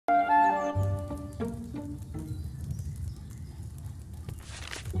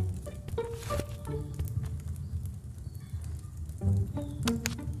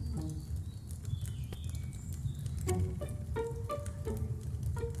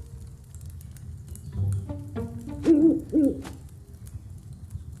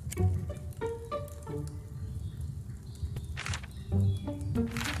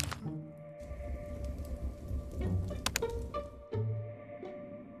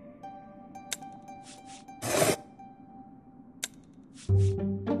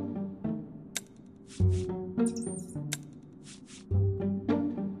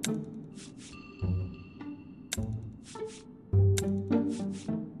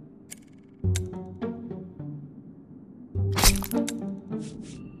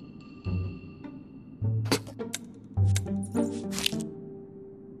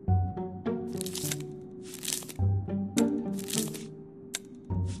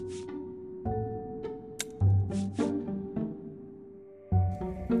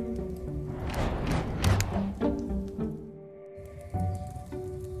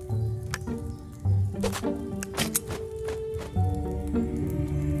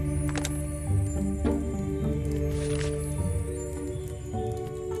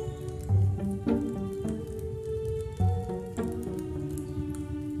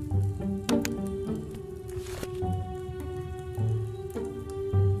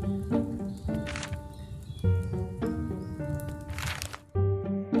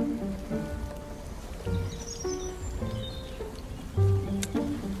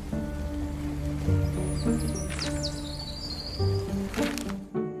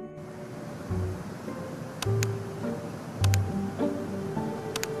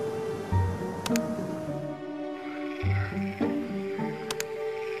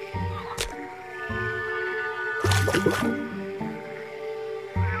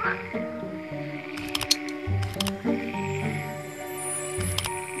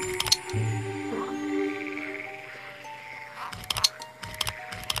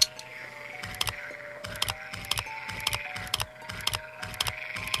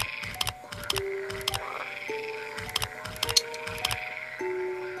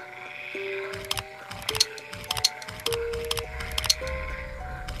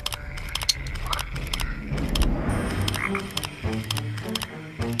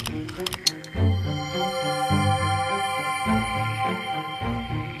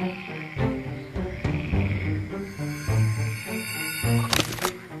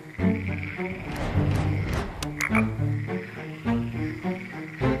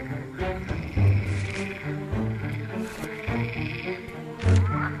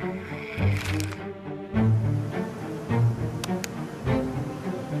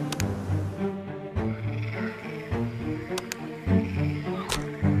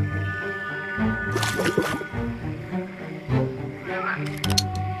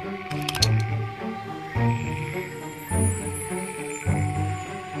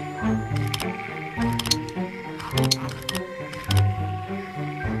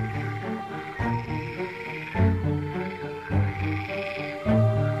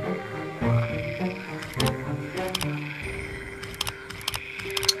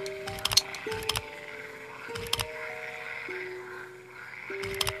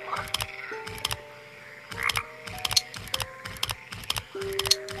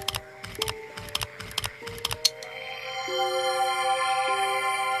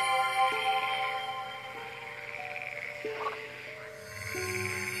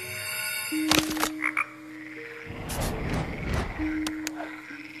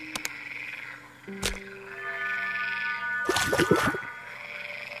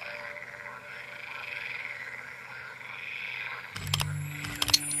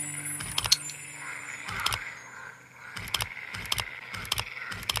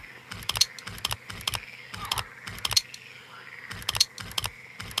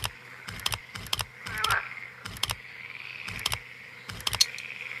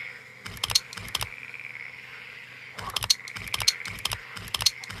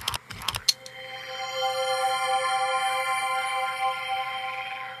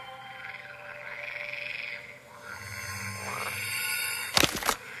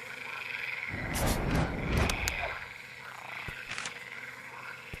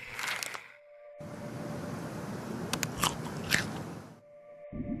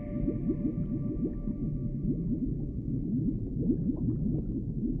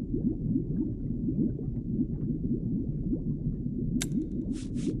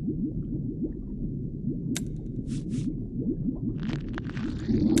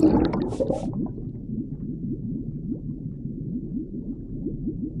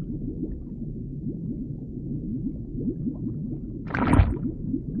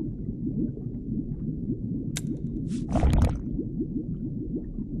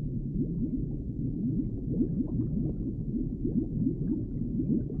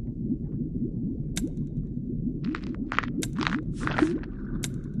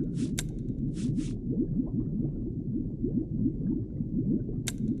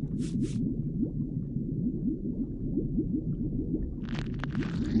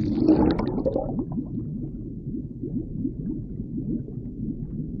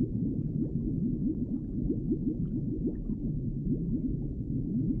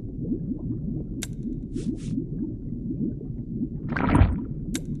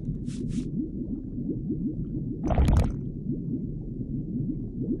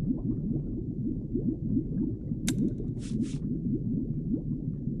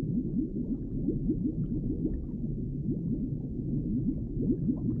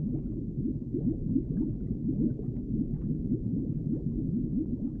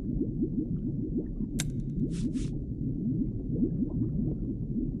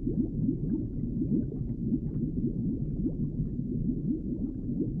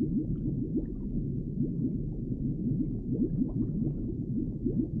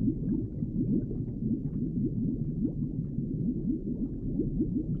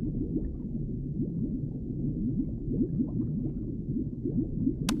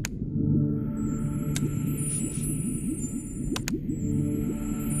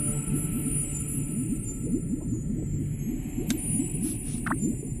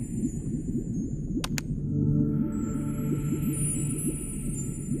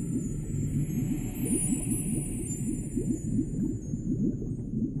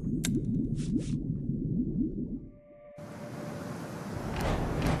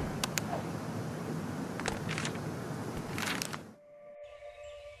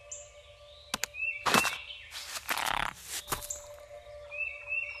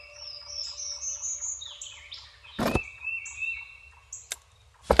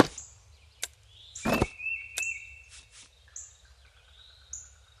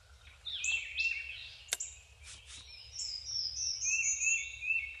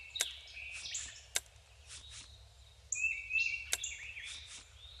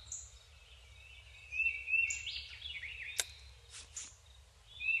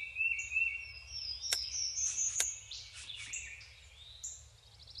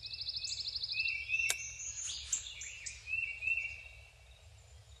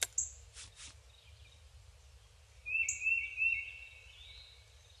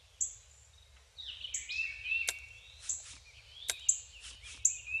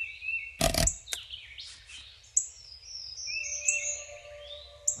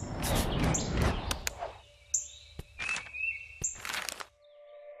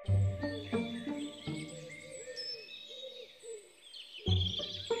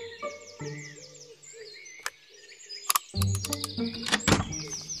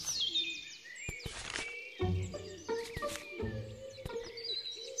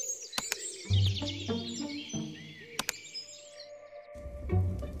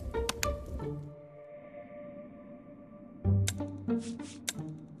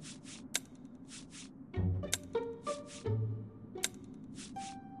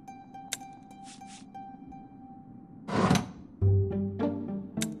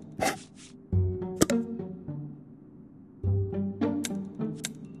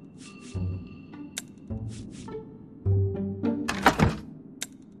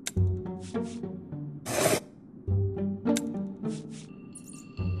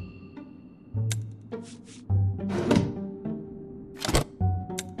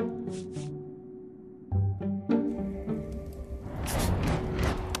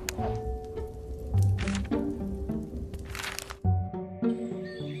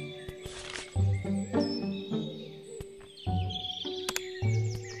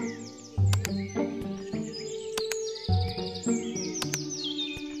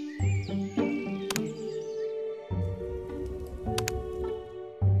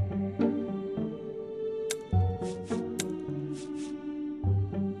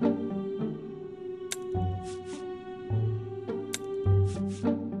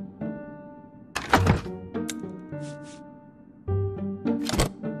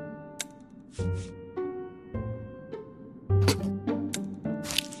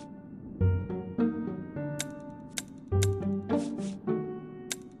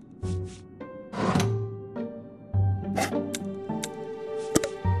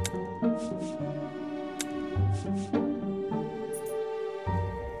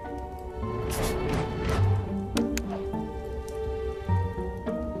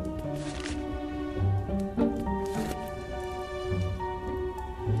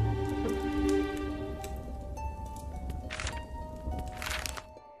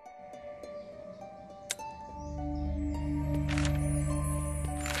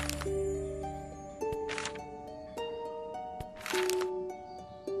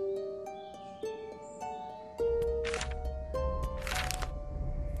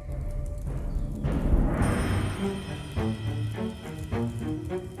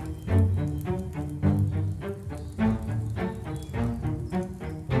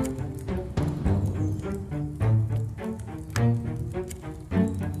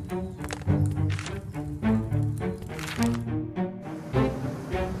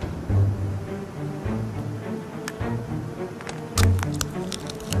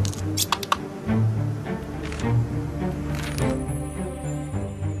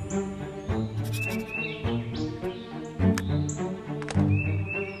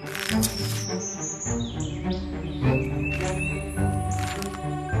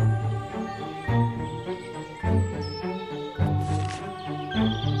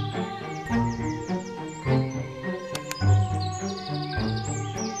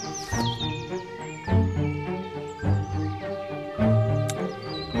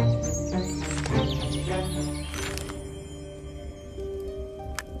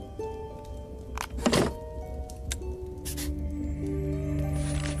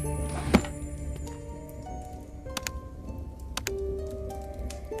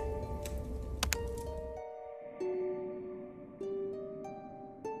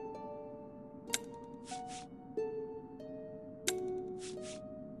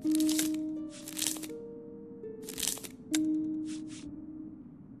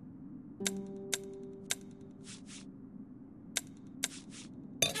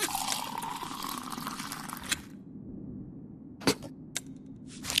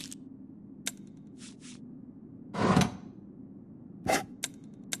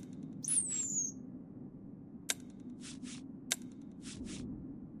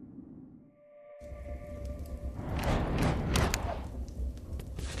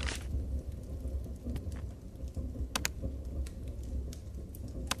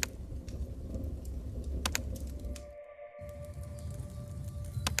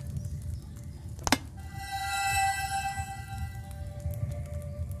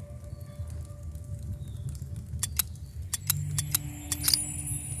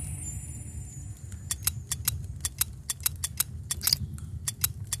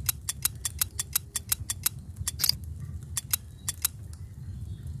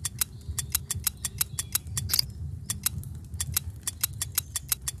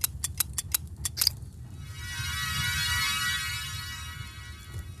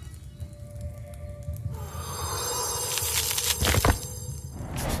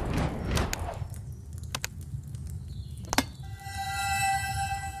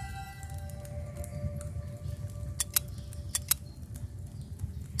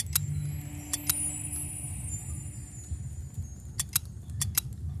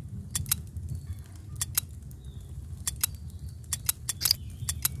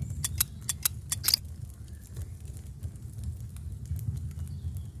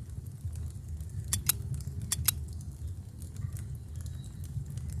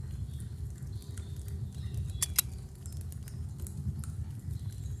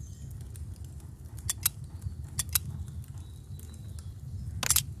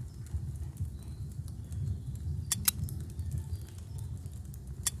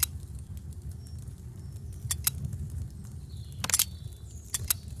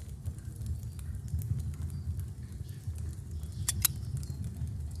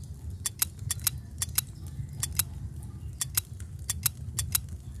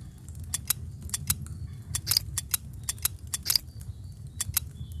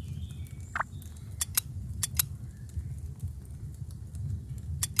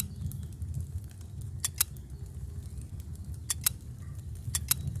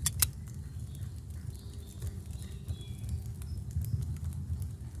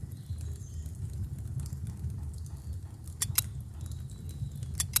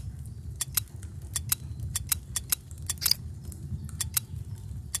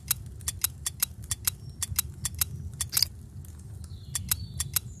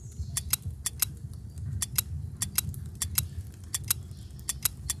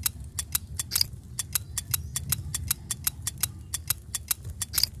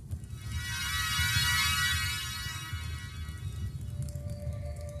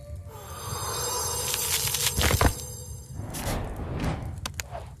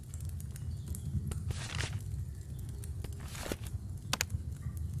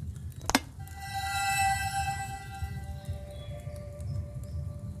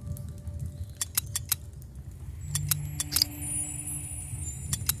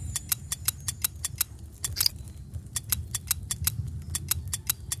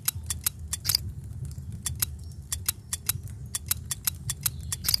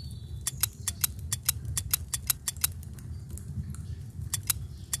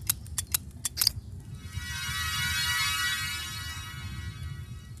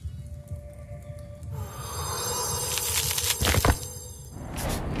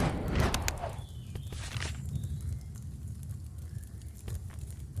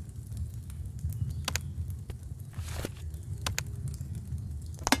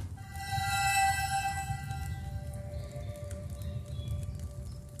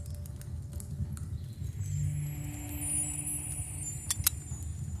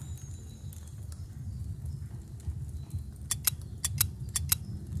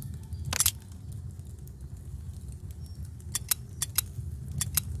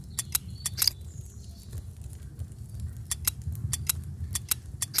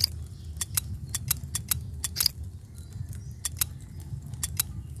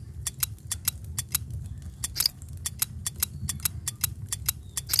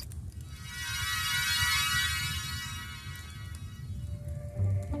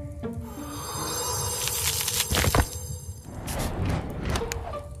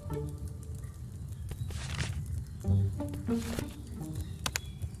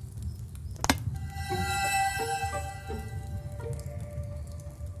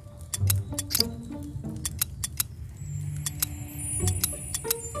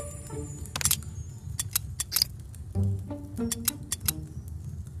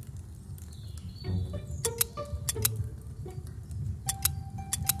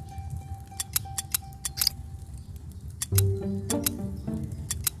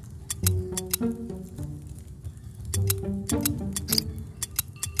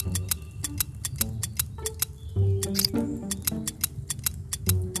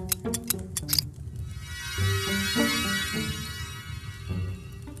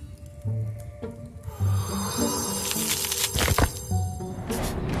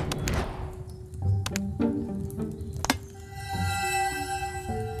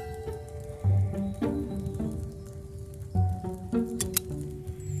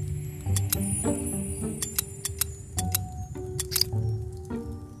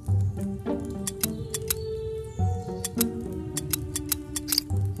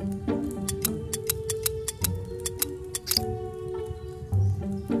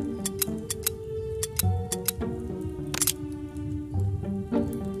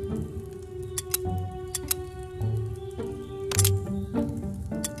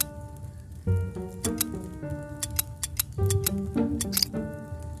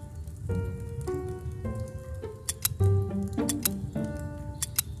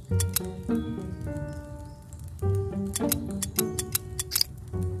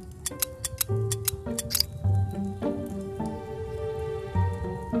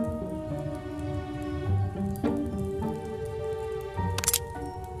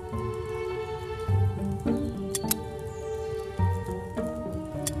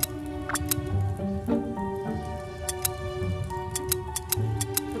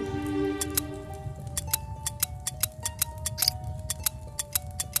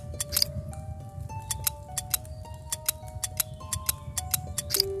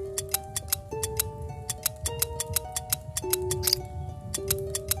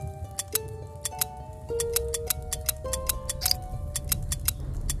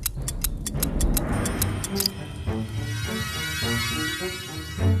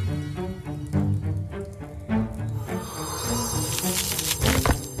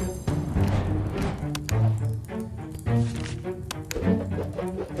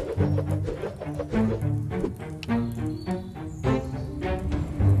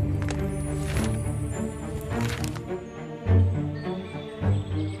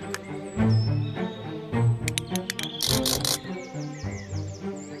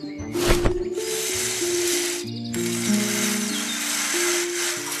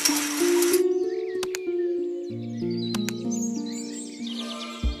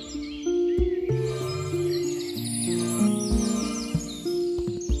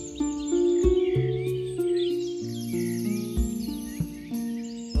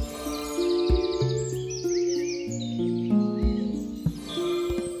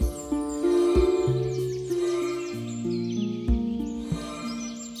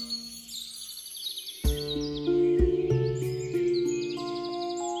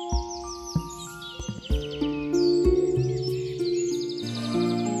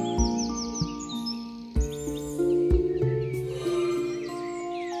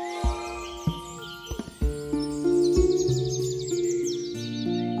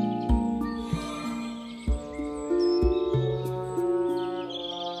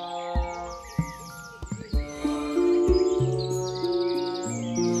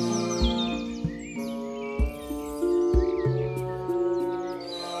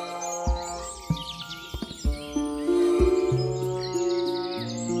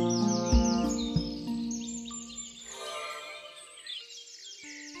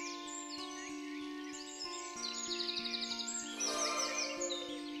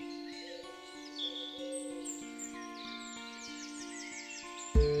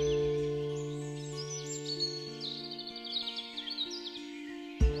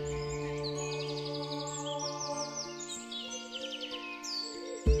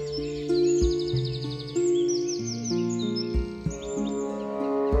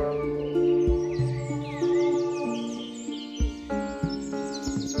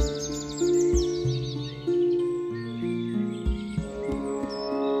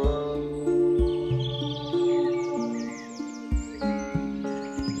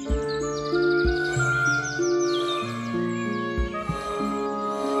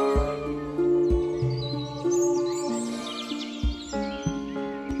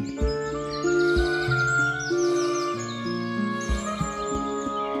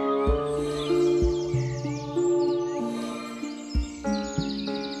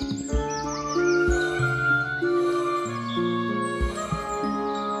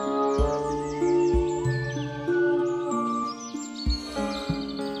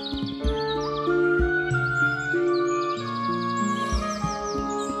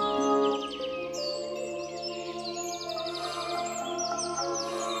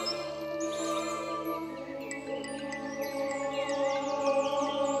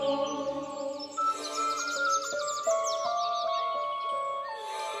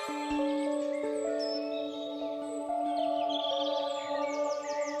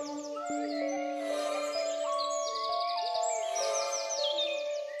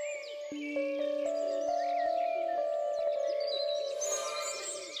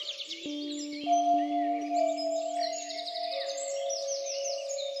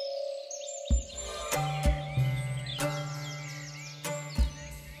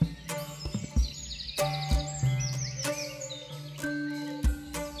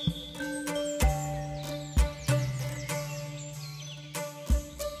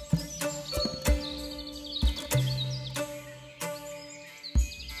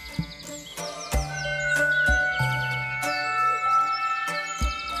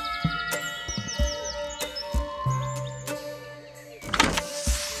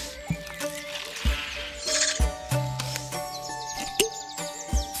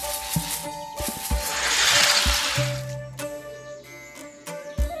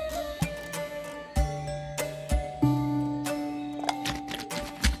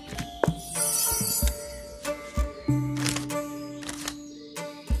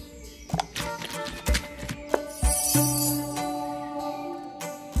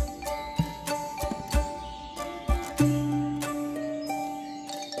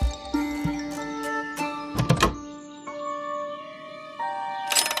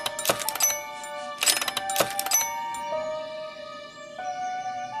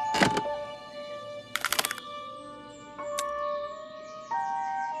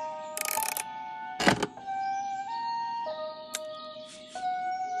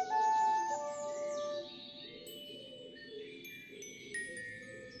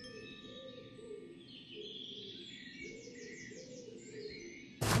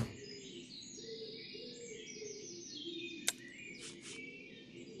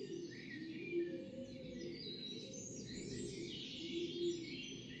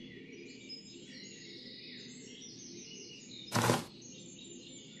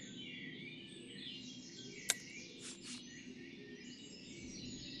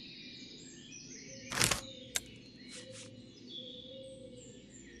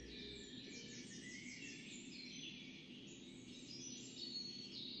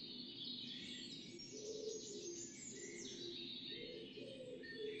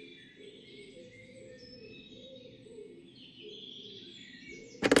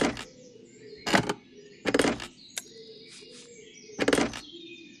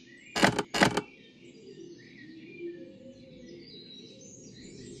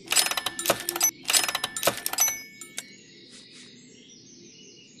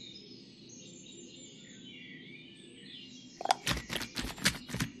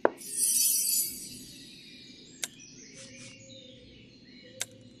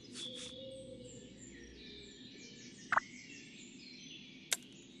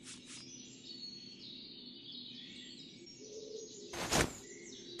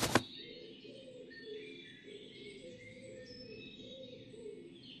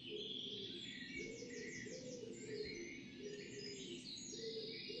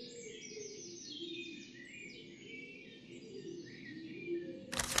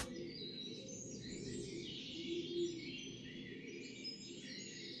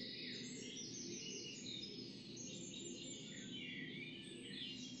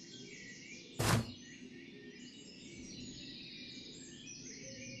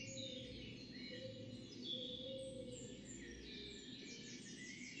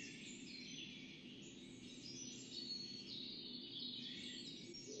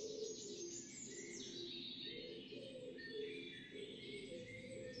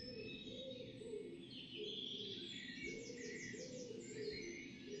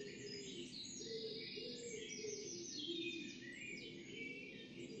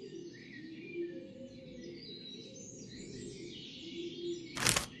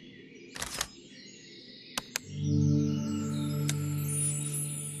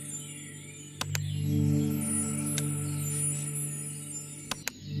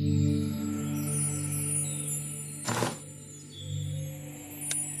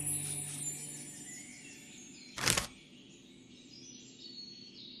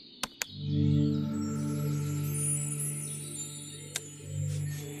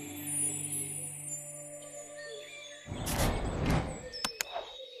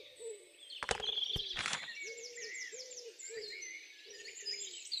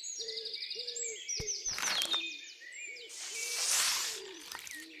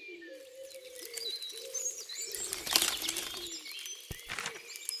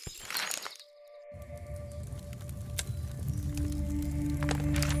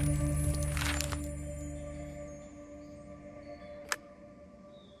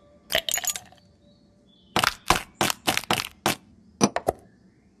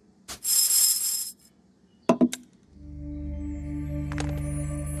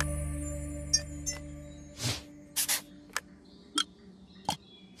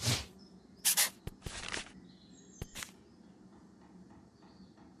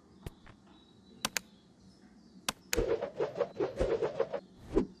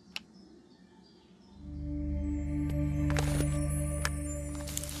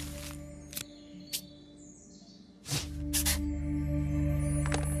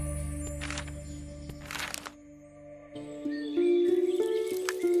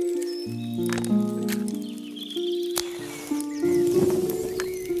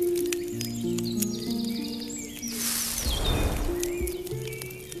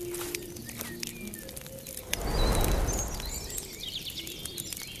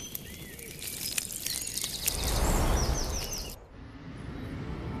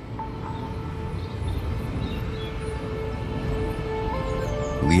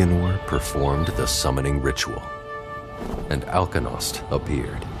Leonore performed the summoning ritual, and Alkahest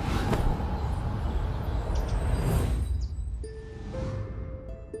appeared.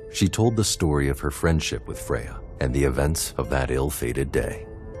 She told the story of her friendship with Freya and the events of that ill-fated day.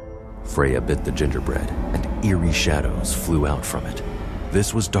 Freya bit the gingerbread, and eerie shadows flew out from it.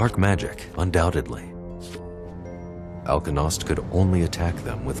 This was dark magic, undoubtedly. Alkahest could only attack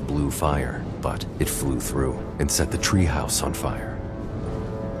them with blue fire, but it flew through and set the treehouse on fire.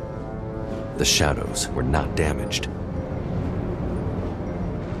 The shadows were not damaged.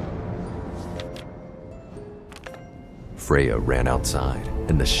 Freya ran outside,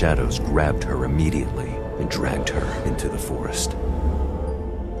 and the shadows grabbed her immediately and dragged her into the forest.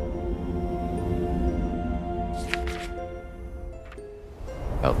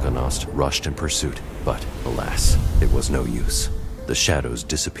 Alkahest rushed in pursuit, but alas, it was no use. The shadows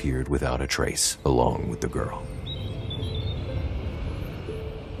disappeared without a trace, along with the girl.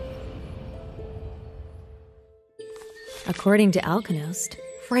 According to Alkahest,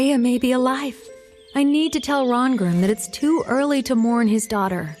 Freya may be alive. I need to tell Rangrim that it's too early to mourn his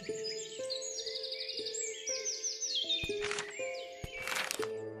daughter.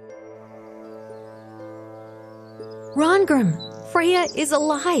 Rangrim, Freya is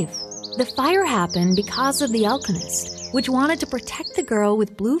alive. The fire happened because of the Alkahest, which wanted to protect the girl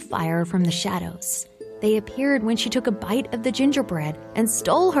with blue fire from the shadows. They appeared when she took a bite of the gingerbread and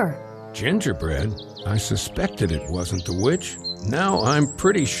stole her. Gingerbread? I suspected it wasn't the witch. Now I'm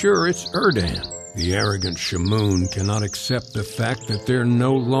pretty sure it's Erdan. The arrogant Shamoon cannot accept the fact that they're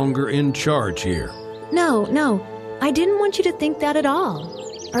no longer in charge here. No, I didn't want you to think that at all.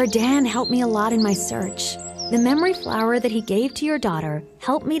 Erdan helped me a lot in my search. The memory flower that he gave to your daughter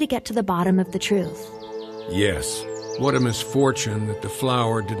helped me to get to the bottom of the truth. Yes, what a misfortune that the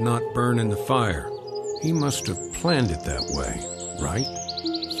flower did not burn in the fire. He must have planned it that way, right?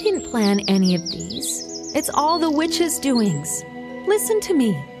 He didn't plan any of these. It's all the witch's doings. Listen to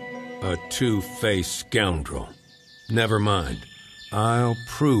me. A two-faced scoundrel. Never mind. I'll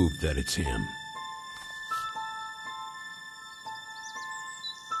prove that it's him.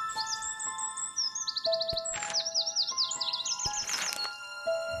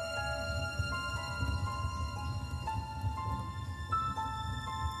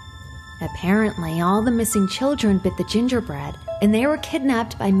 Apparently, all the missing children bit the gingerbread, and they were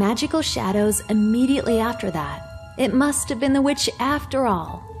kidnapped by magical shadows immediately after that. It must have been the witch after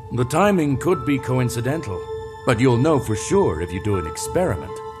all. The timing could be coincidental, but you'll know for sure if you do an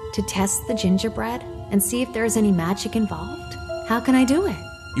experiment. To test the gingerbread and see if there's any magic involved? How can I do it?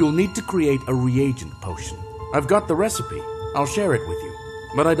 You'll need to create a reagent potion. I've got the recipe. I'll share it with you.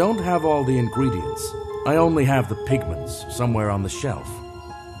 But I don't have all the ingredients. I only have the pigments somewhere on the shelf.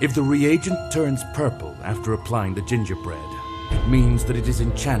 If the reagent turns purple after applying the gingerbread, it means that it is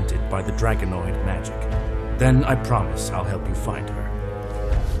enchanted by the dragonoid magic. Then I promise I'll help you find her.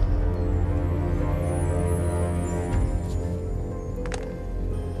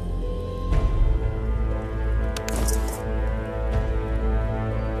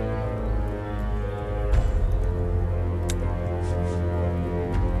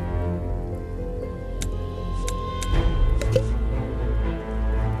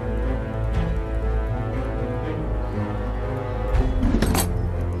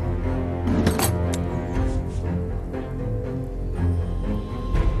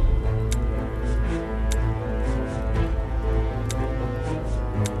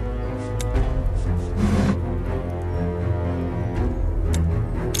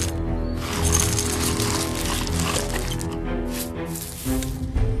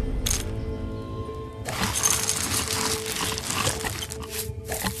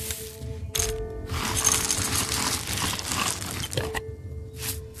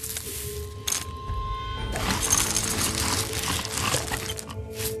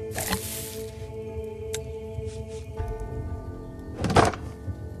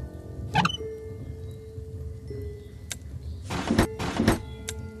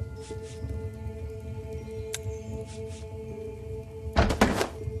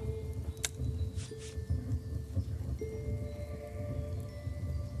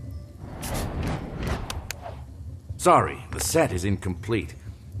 Sorry, the set is incomplete.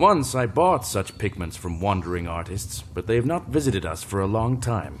 Once I bought such pigments from wandering artists, but they have not visited us for a long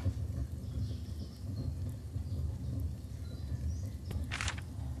time.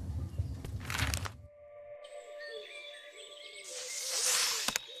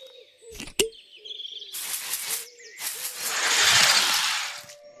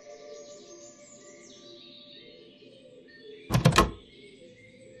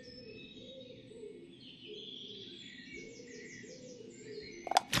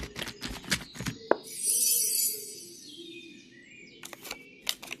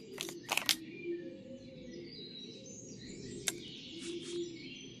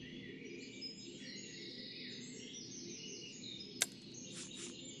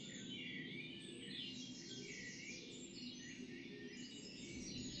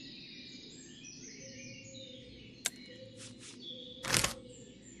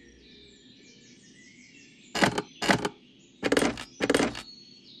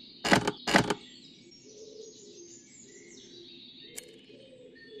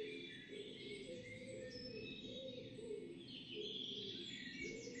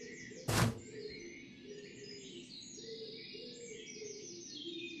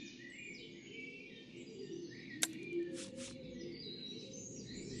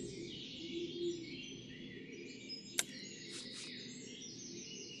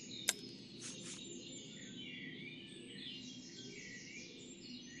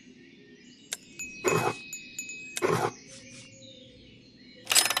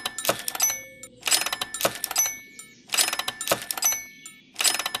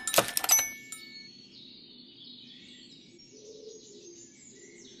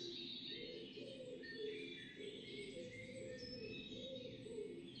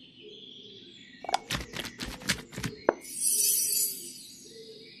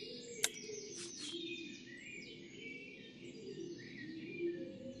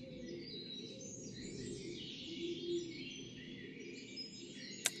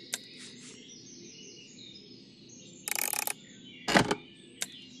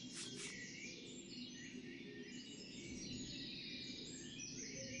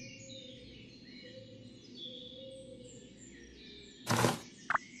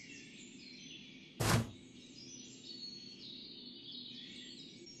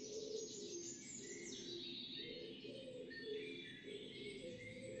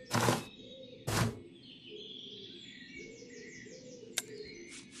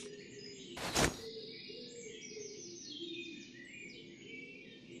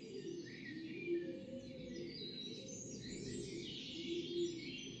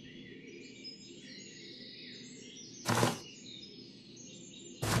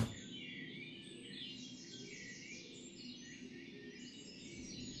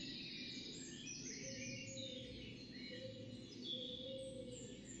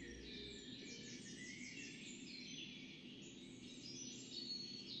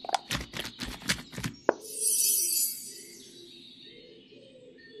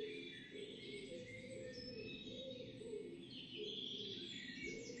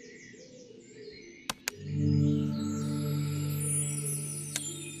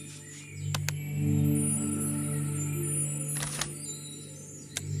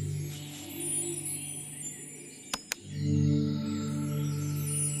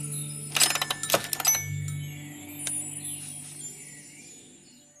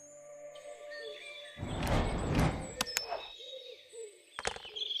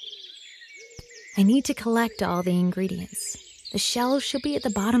 I need to collect all the ingredients. The shells should be at the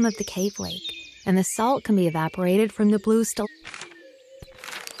bottom of the cave lake, and the salt can be evaporated from the blue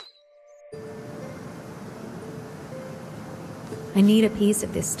I need a piece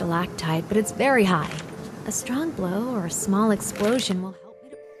of this stalactite, but it's very high. A strong blow or a small explosion will help me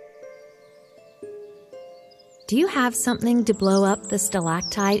to... Do you have something to blow up the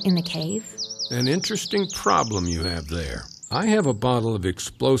stalactite in the cave? An interesting problem you have there. I have a bottle of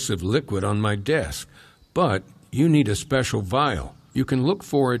explosive liquid on my desk, but you need a special vial. You can look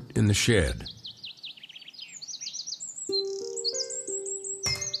for it in the shed.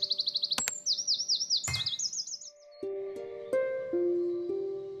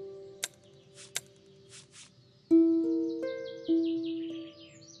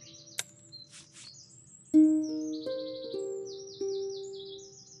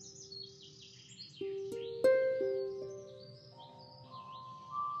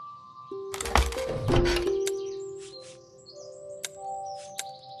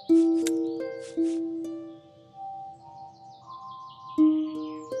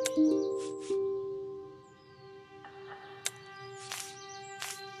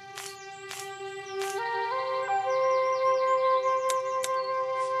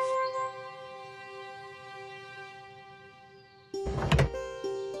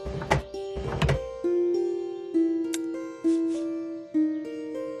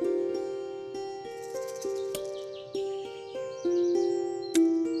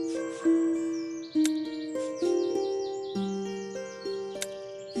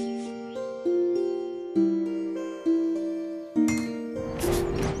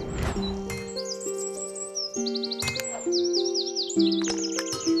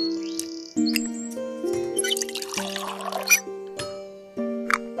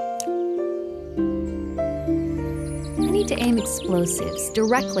 To aim explosives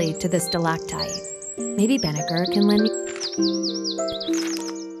directly to the stalactite. Maybe Vinegar can lend me...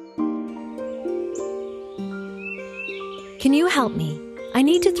 Can you help me? I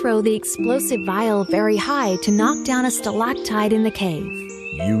need to throw the explosive vial very high to knock down a stalactite in the cave.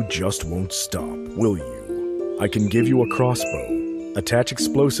 You just won't stop, will you? I can give you a crossbow. Attach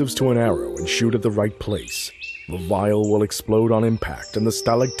explosives to an arrow and shoot at the right place. The vial will explode on impact and the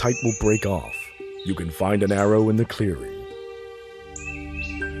stalactite will break off. You can find an arrow in the clearing.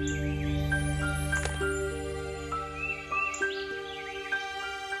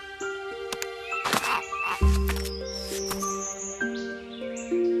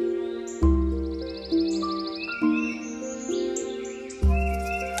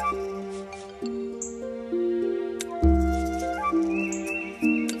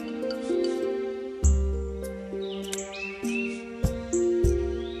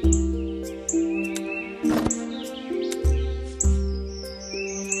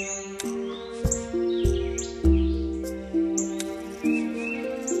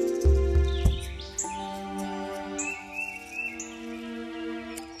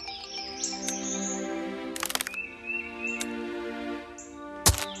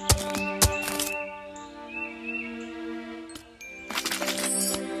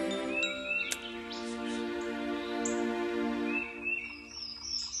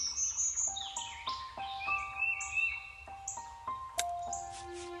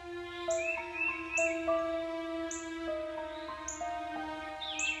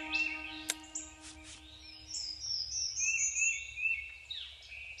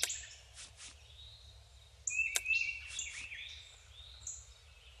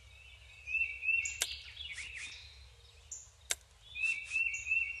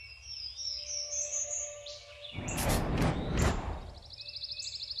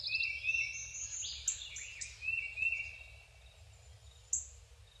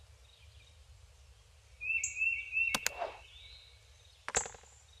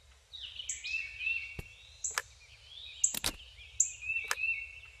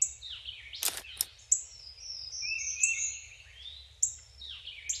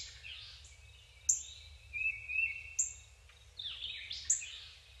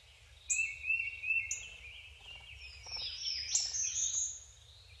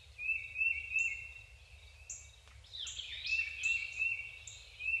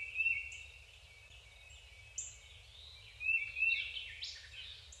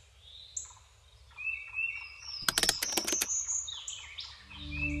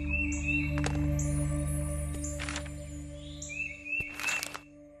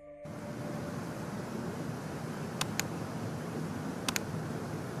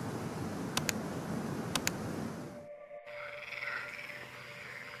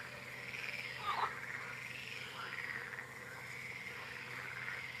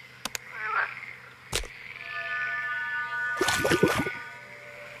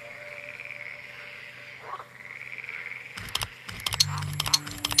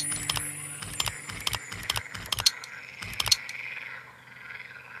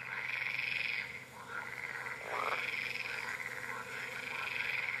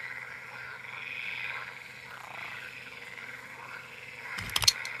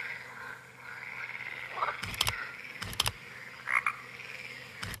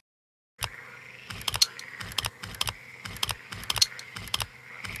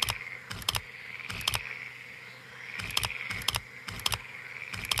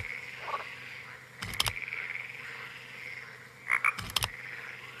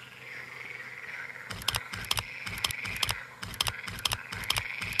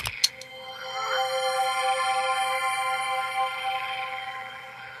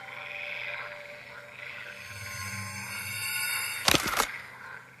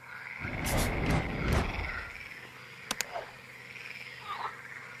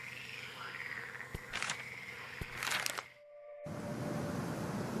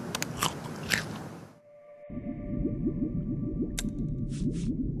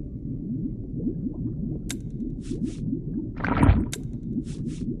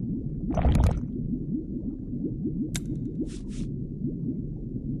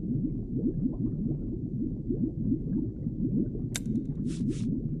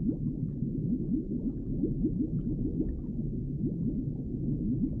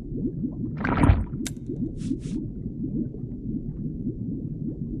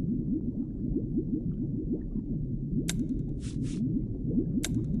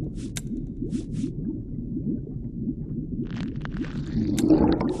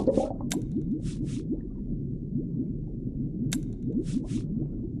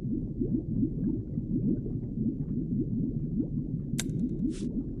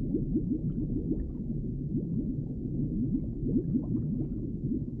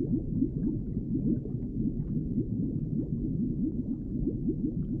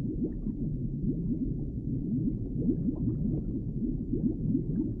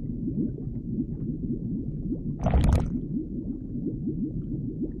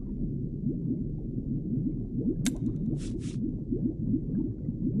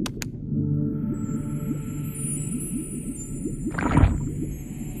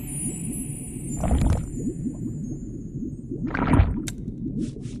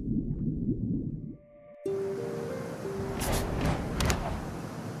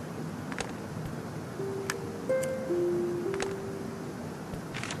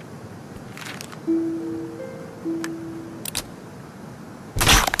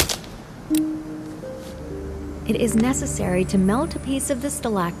 It is necessary to melt a piece of the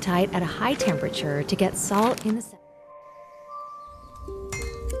stalactite at a high temperature to get salt in the center.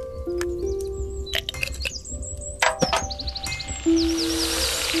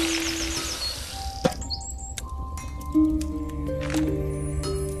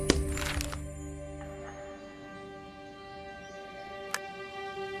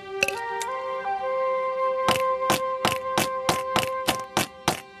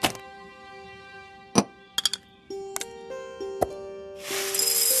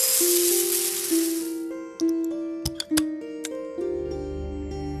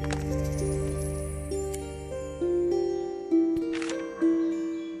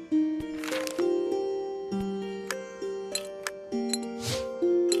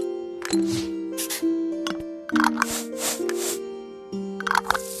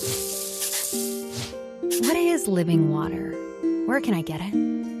 What is living water? Where can I get it?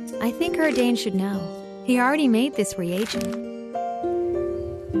 I think Erdane should know. He already made this reagent.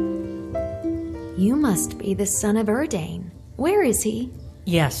 You must be the son of Erdane. Where is he?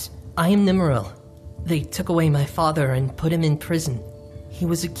 Yes, I am Nimril. They took away my father and put him in prison. He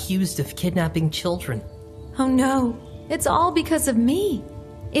was accused of kidnapping children. Oh no, it's all because of me.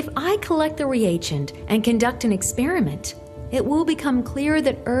 If I collect the reagent and conduct an experiment, it will become clear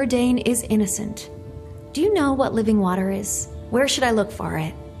that Erdane is innocent. Do you know what living water is? Where should I look for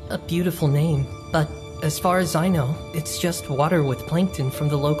it? A beautiful name, but as far as I know, it's just water with plankton from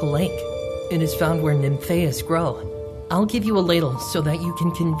the local lake. It is found where nymphaeas grow. I'll give you a ladle so that you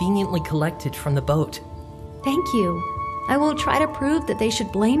can conveniently collect it from the boat. Thank you. I will try to prove that they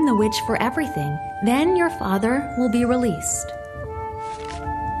should blame the witch for everything. Then your father will be released.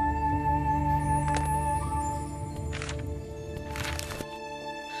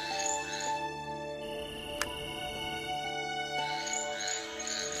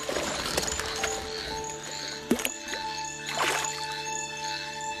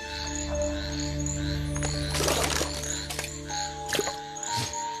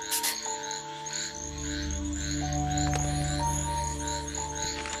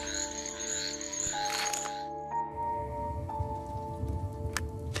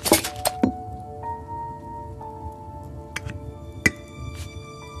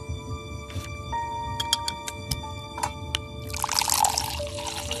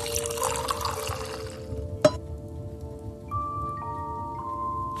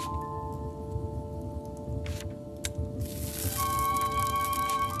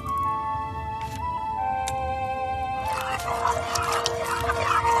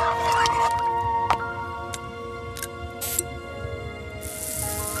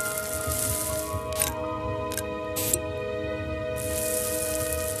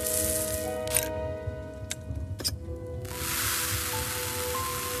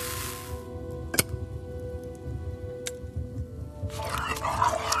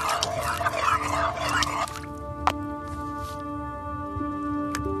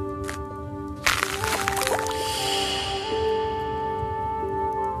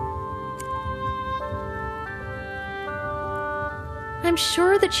 I'm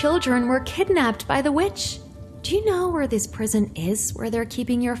sure the children were kidnapped by the witch. Do you know where this prison is where they're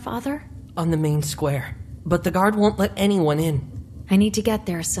keeping your father? On the main square. But the guard won't let anyone in. I need to get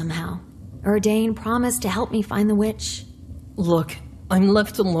there somehow. Urdain promised to help me find the witch. Look, I'm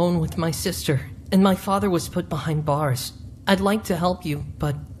left alone with my sister, and my father was put behind bars. I'd like to help you,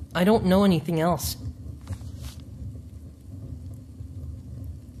 but I don't know anything else.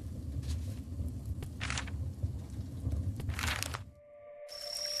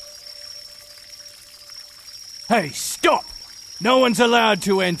 Hey, stop! No one's allowed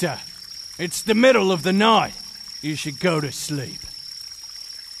to enter. It's the middle of the night. You should go to sleep.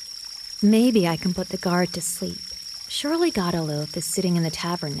 Maybe I can put the guard to sleep. Surely Godaloth is sitting in the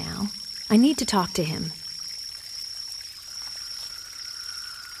tavern now. I need to talk to him.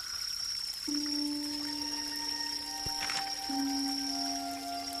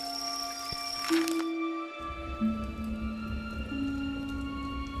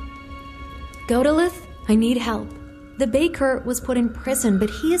 Godaloth, I need help. The baker was put in prison, but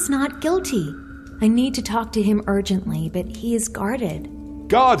he is not guilty. I need to talk to him urgently, but he is guarded.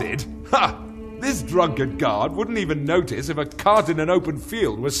 Guarded? Ha! This drunkard guard wouldn't even notice if a cart in an open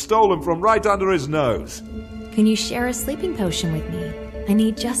field was stolen from right under his nose. Can you share a sleeping potion with me? I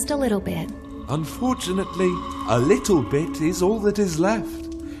need just a little bit. Unfortunately, a little bit is all that is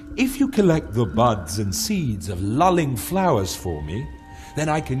left. If you collect the buds and seeds of lulling flowers for me, then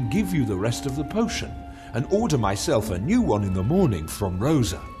I can give you the rest of the potion and order myself a new one in the morning from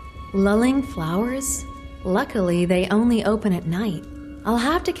Rosa. Lulling flowers? Luckily, they only open at night. I'll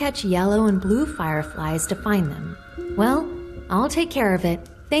have to catch yellow and blue fireflies to find them. Well, I'll take care of it.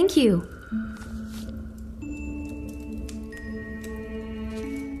 Thank you.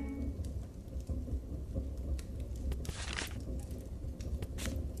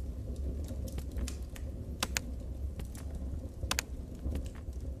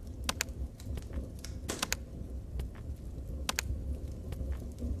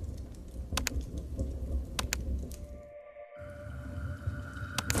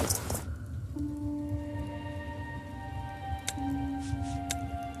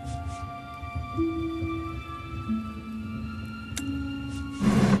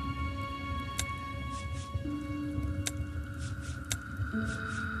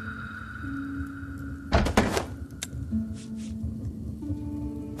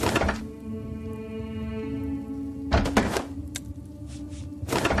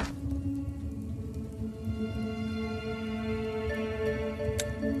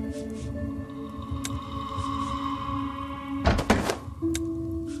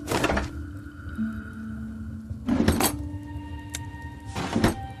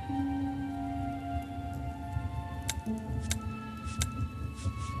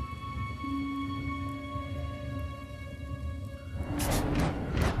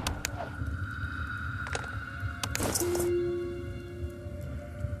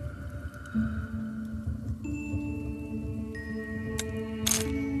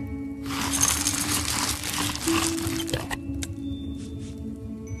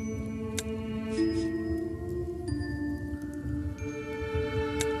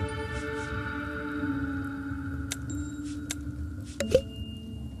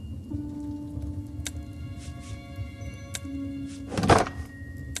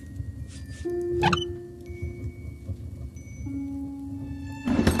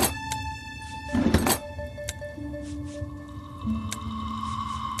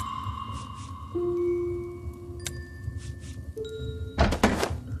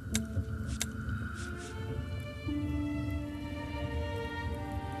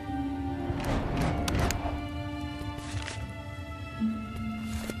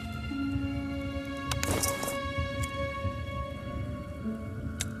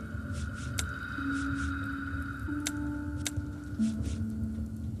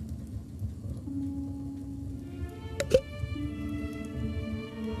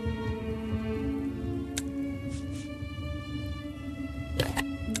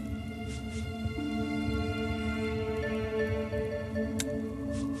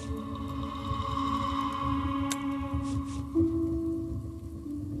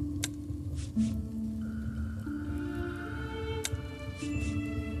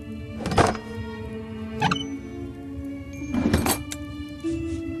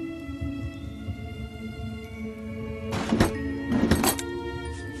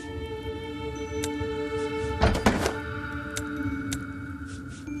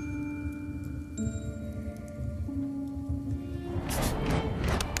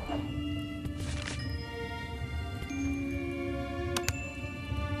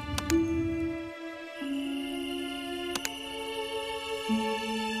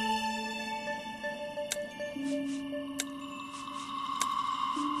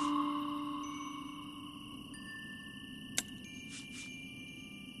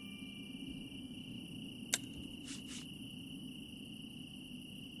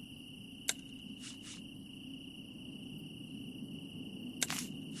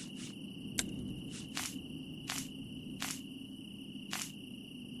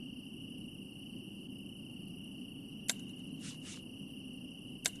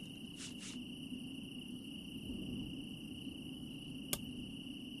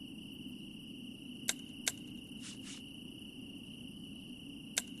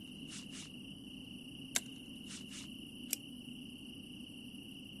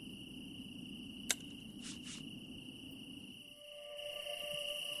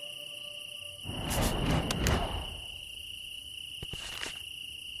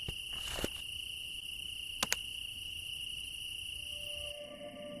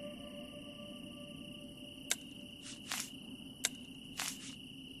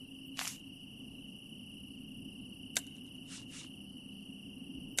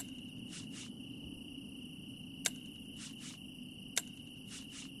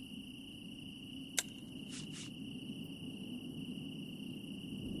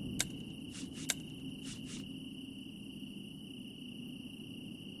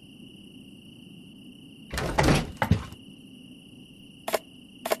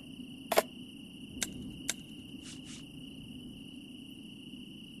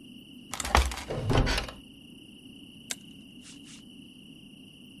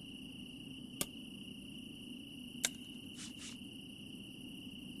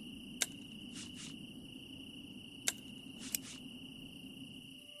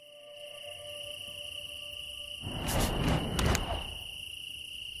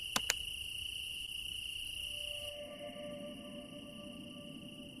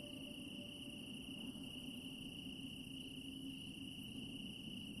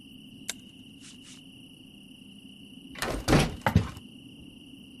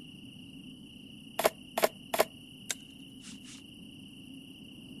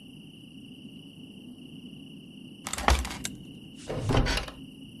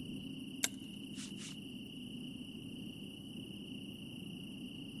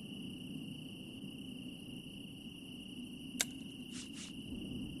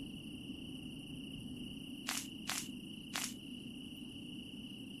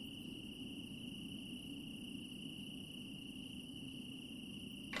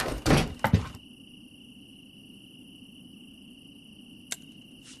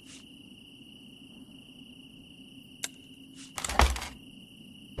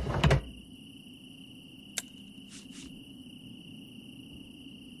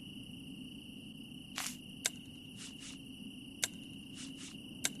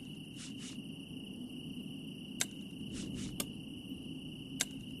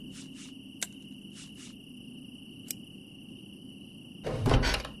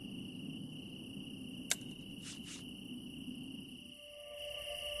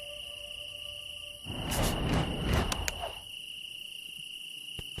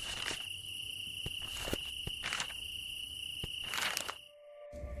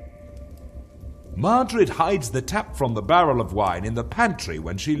 Margaret hides the tap from the barrel of wine in the pantry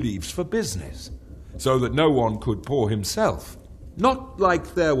when she leaves for business, so that no one could pour himself. Not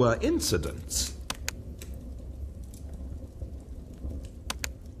like there were incidents.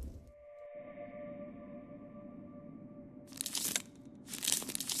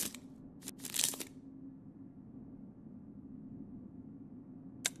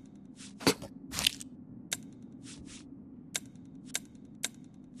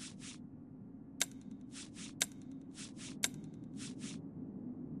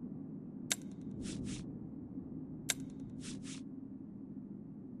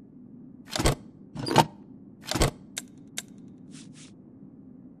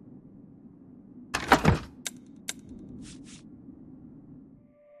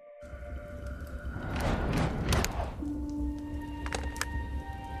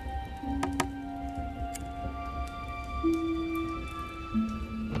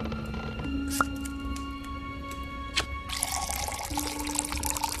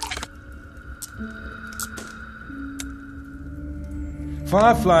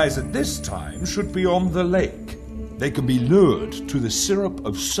 Fireflies at this time should be on the lake. They can be lured to the syrup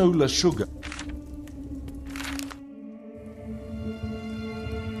of solar sugar.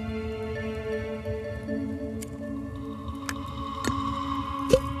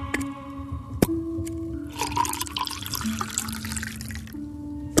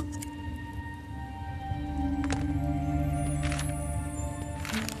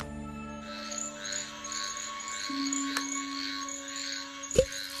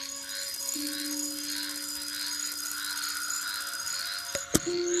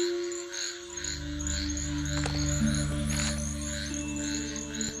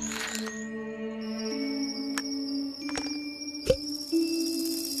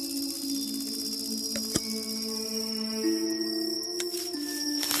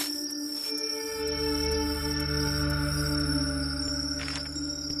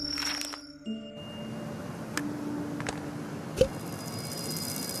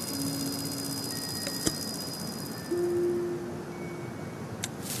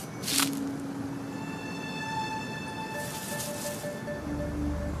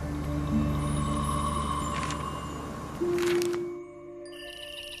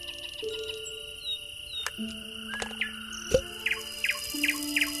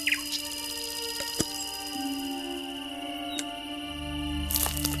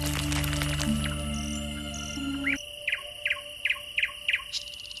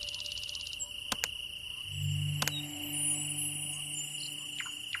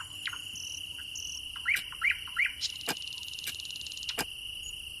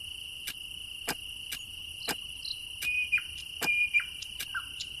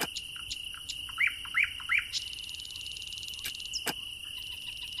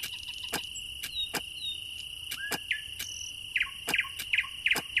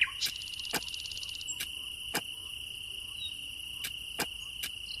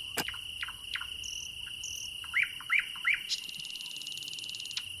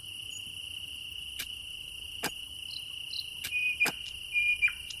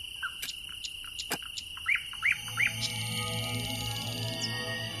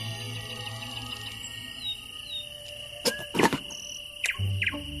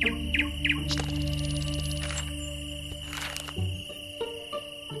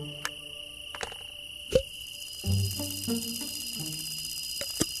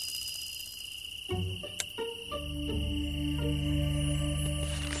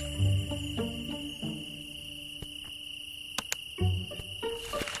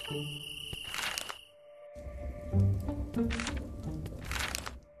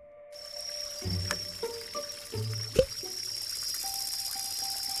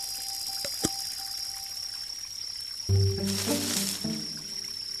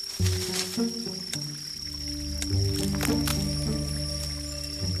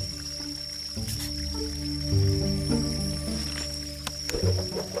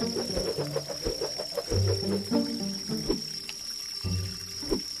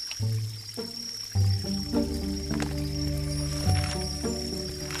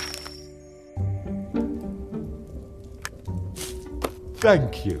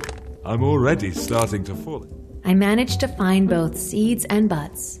 Thank you. I'm already starting to fall. I managed to find both seeds and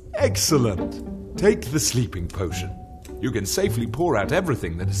buds. Excellent. Take the sleeping potion. You can safely pour out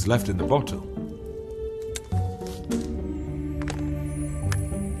everything that is left in the bottle.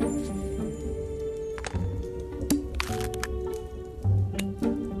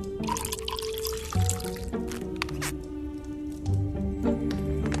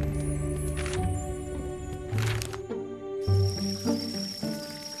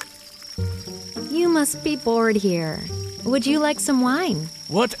 You must be bored here. Would you like some wine?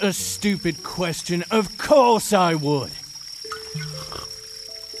 What a stupid question. Of course I would.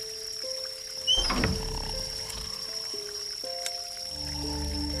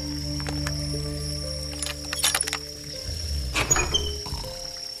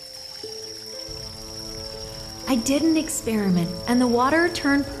 I did an experiment, and the water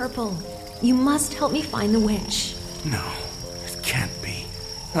turned purple. You must help me find the witch. No, it can't be.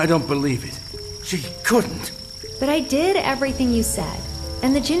 I don't believe it. She couldn't. But I did everything you said,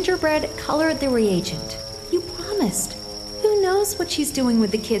 and the gingerbread colored the reagent. You promised. Who knows what she's doing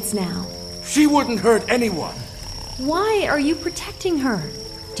with the kids now? She wouldn't hurt anyone. Why are you protecting her?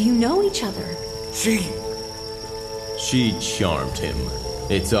 Do you know each other? She charmed him.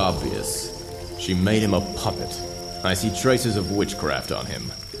 It's obvious. She made him a puppet. I see traces of witchcraft on him.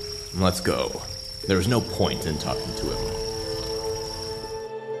 Let's go. There's no point in talking to him.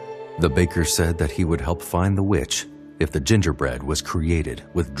 The baker said that he would help find the witch if the gingerbread was created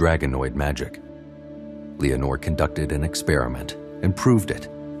with dragonoid magic. Leonore conducted an experiment and proved it,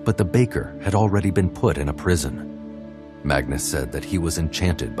 but the baker had already been put in a prison. Magnus said that he was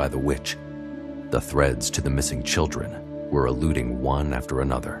enchanted by the witch. The threads to the missing children were eluding one after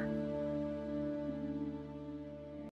another.